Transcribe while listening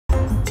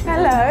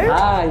Hello.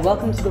 Hi,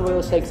 welcome to the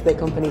Royal Shakespeare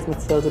Company's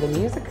Matilda the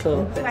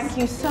Musical. Thank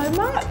you so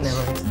much. No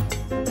worries.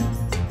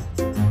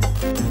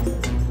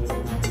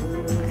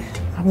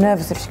 I'm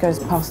nervous if she goes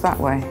past that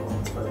way.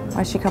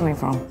 Where's she coming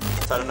from?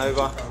 Turn it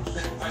over.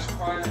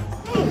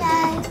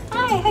 Hello.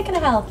 Hi, how can I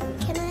help?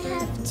 Can I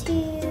have 2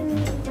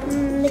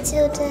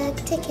 Matilda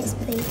tickets,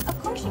 please?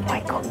 Of course you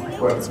can.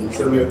 Well,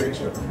 send me a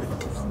picture.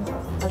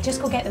 I'll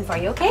just go get them for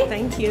you, okay?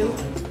 Thank you.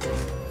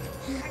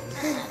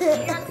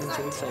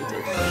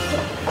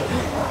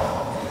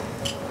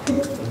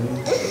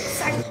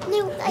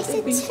 No, I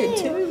said 2.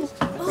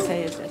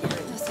 Say it.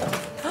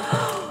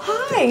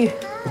 Hi.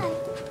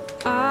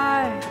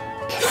 Hi.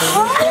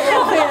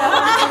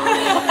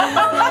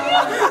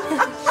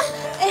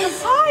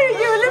 Hi, are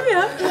you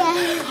Olivia? Yeah.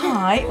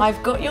 Hi,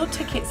 I've got your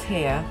tickets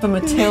here for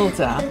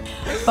Matilda,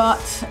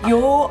 but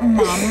your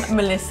mum,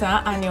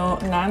 Melissa, and your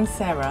nan,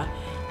 Sarah,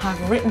 have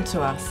written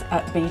to us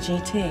at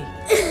BGT.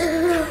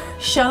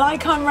 Shall I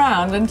come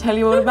round and tell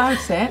you all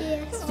about it?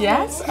 Yes.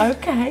 Yes?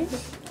 Okay.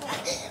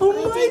 Oh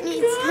Why my didn't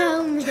you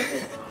tell me?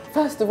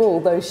 First of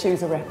all, those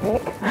shoes are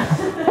epic.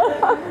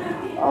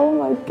 Oh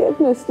my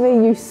goodness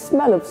me, you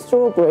smell of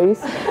strawberries.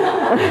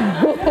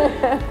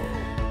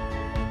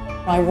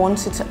 I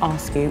wanted to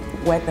ask you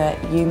whether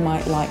you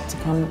might like to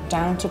come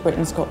down to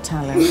Britain's Got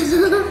Talent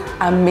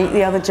and meet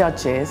the other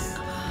judges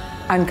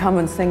and come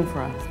and sing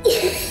for us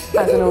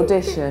as an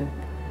audition.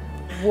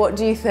 What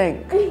do you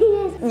think?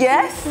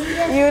 Yes.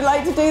 Yes? You would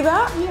like to do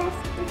that? Yes.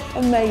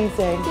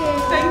 Amazing.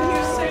 Thank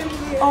you so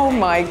much. Oh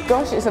my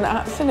gosh, it's an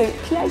absolute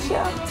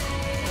pleasure.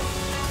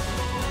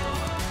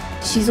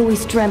 She's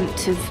always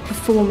dreamt of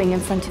performing in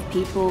front of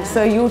people.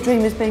 So your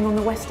dream is being on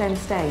the West End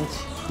stage?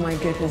 My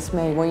goodness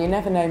me. Well, you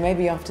never know,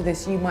 maybe after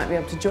this you might be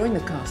able to join the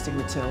casting,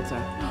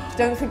 Matilda.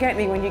 Don't forget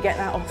me when you get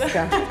that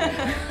Oscar.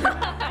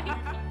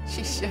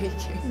 She's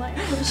shaking.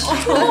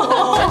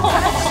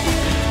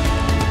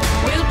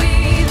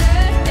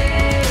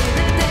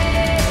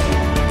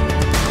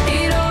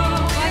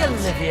 Hi,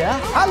 Olivia.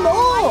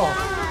 Hello!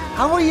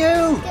 How are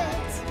you?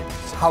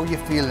 Good. How are you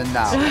feeling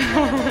now?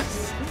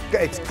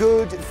 It's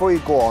good before you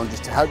go on,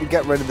 just to help you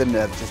get rid of the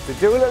nerves, just to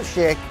do a little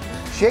shake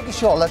your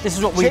shoulders. This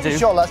is what we shake do. Your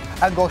shoulders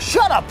and go,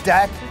 shut up,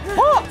 Dad!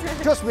 What?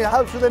 Just me, it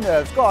helps with the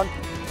nerves. Go on.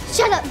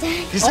 Shut up,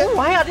 Dad. You said, Oh,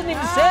 right, I didn't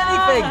even say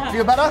anything.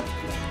 feel better?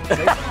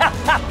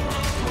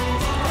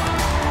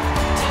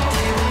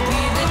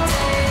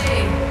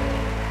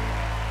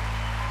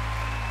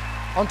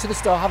 On to the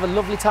store, have a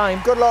lovely time.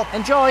 Good luck.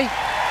 Enjoy.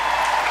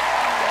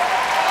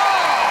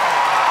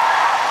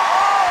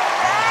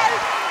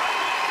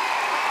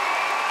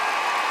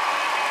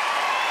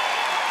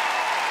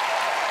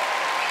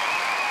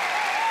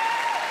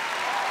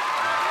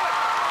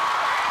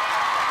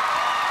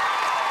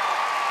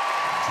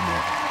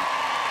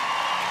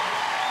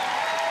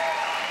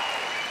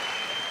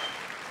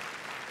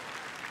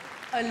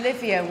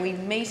 Olivia, we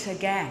meet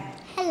again.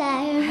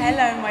 Hello.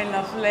 Hello, my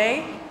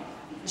lovely.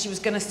 She was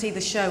going to see the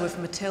show of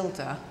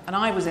Matilda, and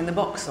I was in the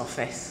box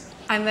office.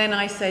 And then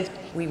I said,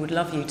 we would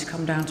love you to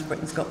come down to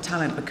Britain's Got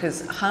Talent,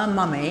 because her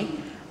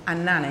mummy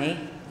and nanny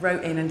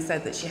wrote in and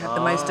said that she had the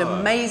most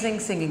amazing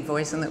singing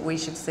voice and that we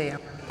should see her.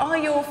 Are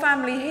your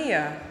family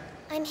here?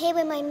 I'm here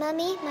with my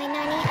mummy, my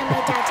nanny, and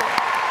my daddy.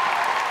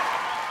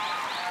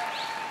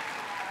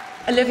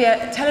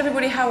 Olivia, tell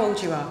everybody how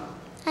old you are.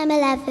 I'm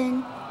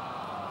 11.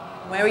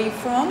 Where are you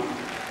from?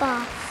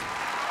 Bath.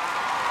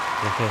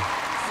 Okay.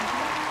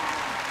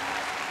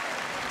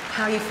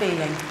 How are you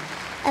feeling?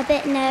 A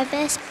bit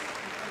nervous.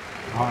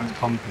 Heart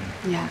pumping.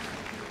 Yeah.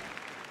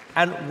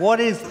 And what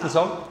is the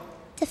song?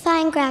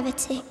 Defying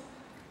gravity.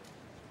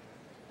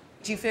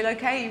 Do you feel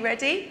okay? Are you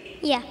ready?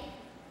 Yeah.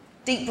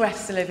 Deep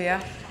breaths,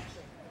 Olivia.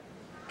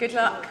 Good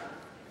luck.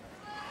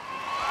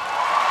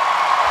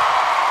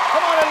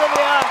 Come on,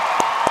 Olivia.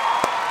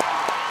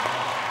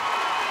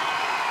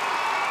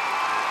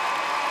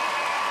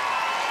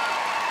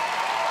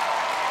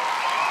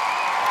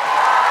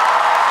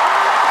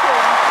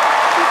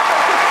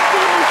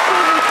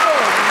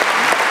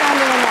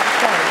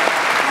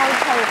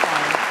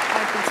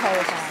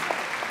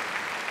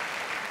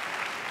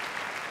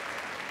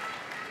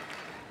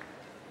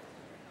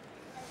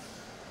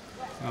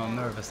 Oh, I'm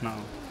nervous now.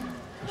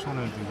 I just want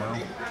to do well.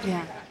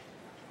 Yeah.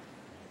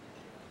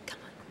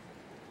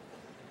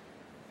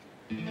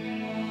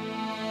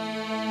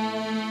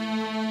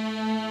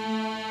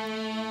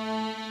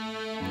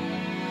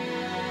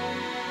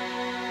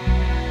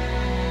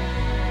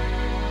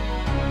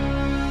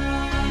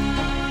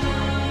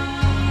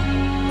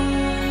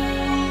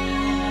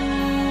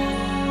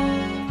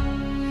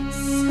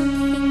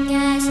 Something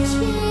has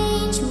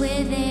changed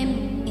within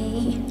me.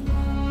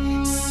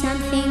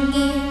 Something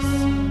is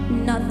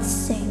not the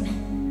same.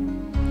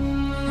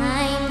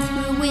 I'm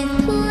through with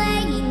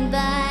playing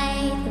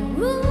by the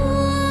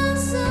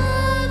rules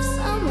of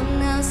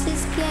someone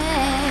else's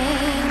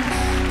game.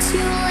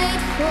 Too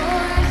late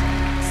for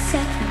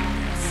second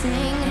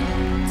guessing.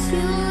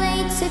 Too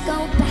late to go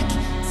back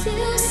to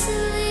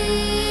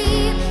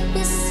sleep.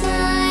 It's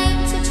time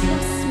to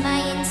trust my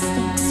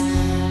instincts.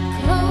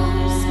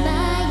 Close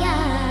my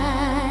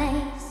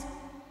eyes.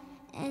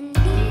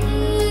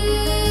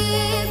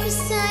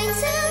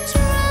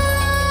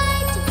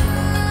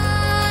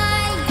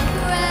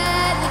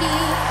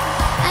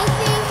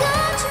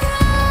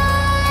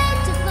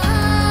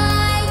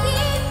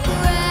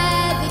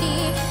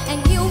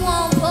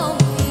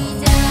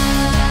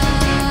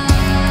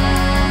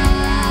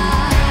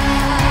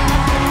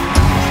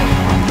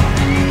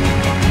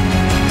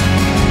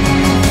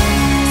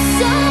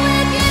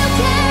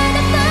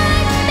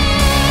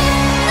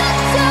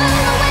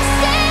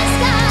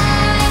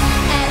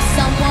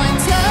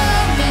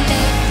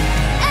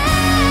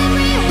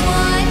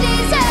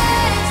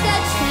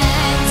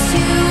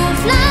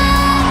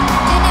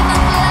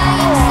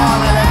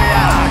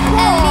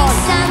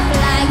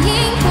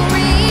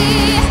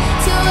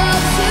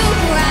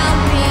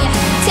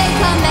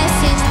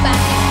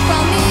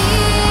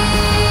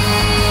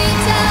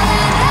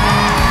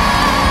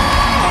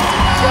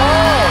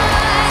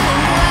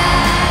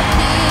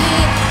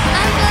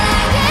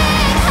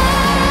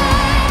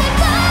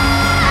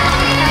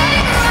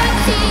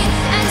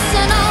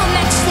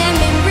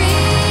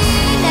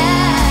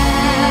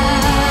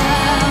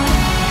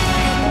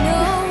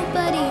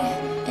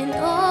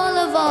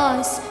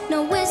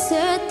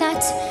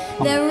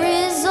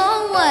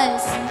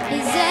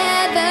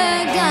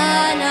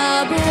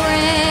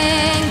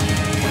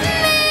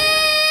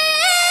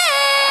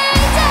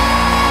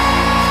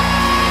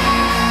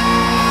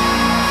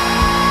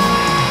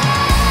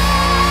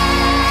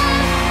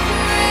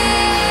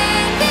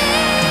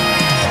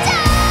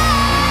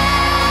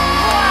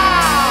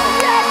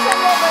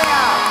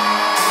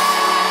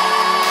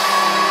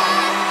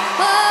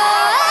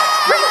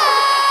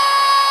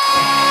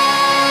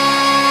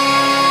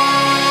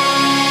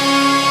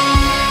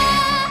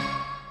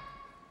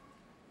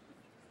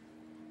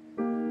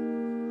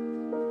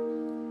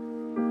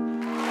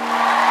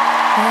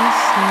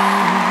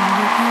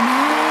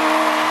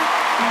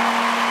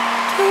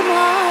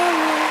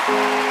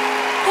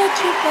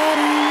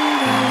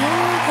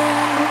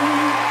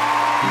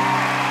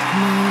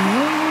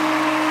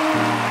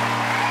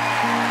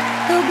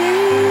 will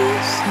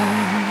be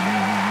some.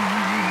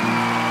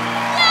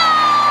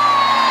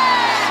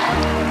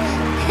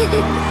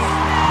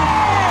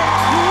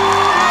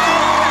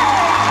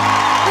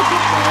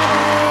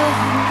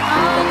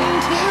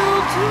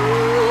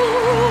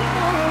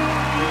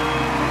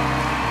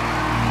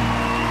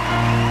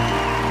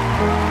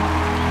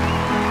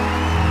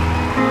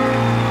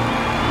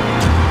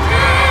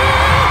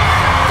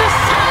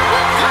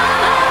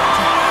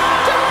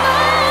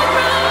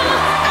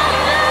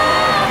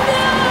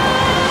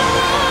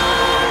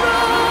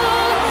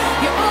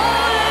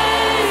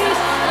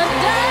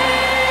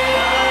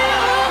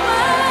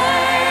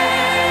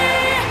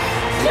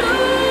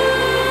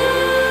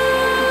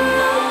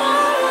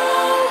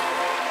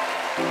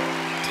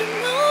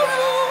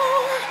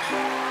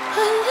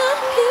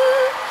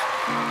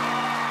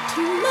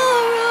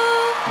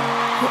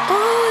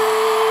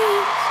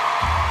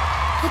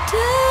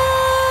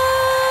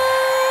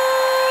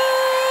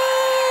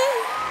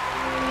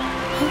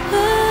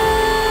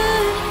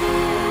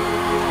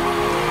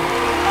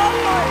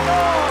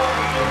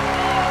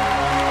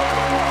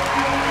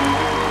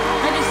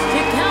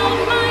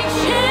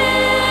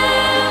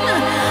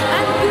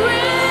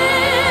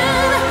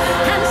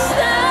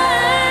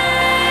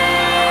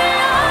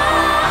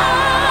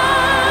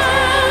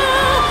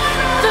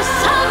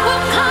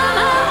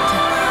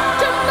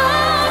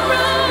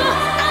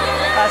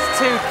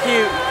 Too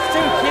cute,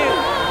 too cute.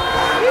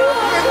 You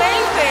are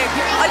amazing.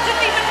 I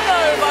didn't even know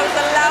if I was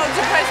allowed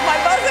to press my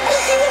buzzer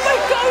because you were my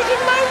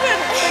golden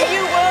moment. But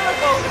you were a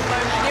golden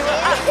moment. You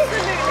were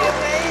absolutely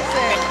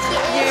amazing.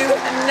 You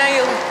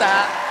nailed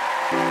that.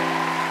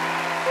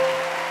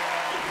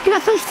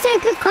 그래서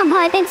실컷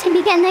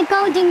화이팅팀이 getting the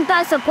golden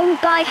buzzer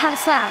본가에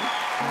항상.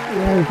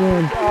 Very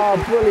good. Oh,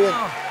 brilliant.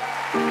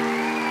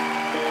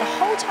 The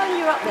whole time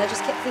you're up there, I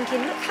just kept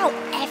thinking, look how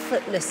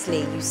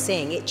effortlessly you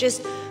sing. It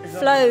just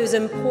flows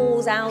and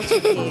pours out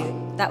of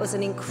you. That was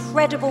an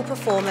incredible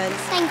performance.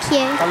 Thank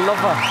you. I love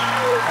her.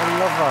 I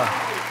love her.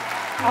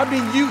 I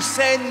mean, you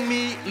sent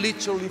me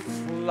literally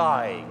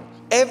flying.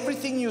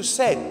 Everything you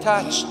said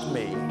touched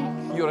me.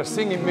 You're a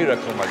singing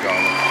miracle, my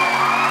darling.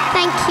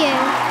 Thank you.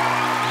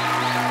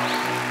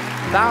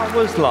 That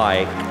was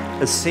like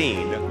a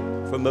scene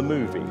from a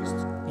movie.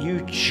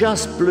 You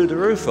just blew the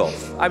roof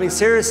off. I mean,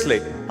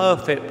 seriously,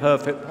 perfect,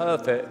 perfect,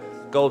 perfect.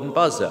 Golden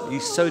buzzer. You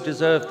so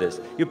deserve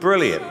this. You're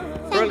brilliant.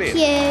 Brilliant. Thank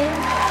you.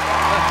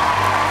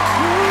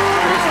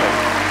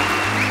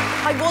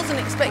 I wasn't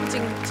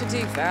expecting to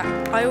do that.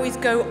 I always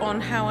go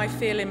on how I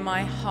feel in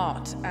my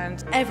heart,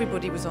 and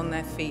everybody was on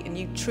their feet, and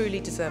you truly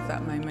deserve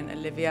that moment,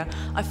 Olivia.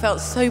 I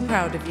felt so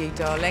proud of you,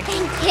 darling.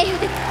 Thank you.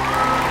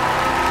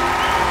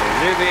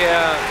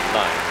 Olivia,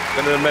 I'm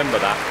going to remember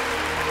that.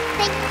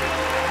 Thank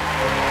you.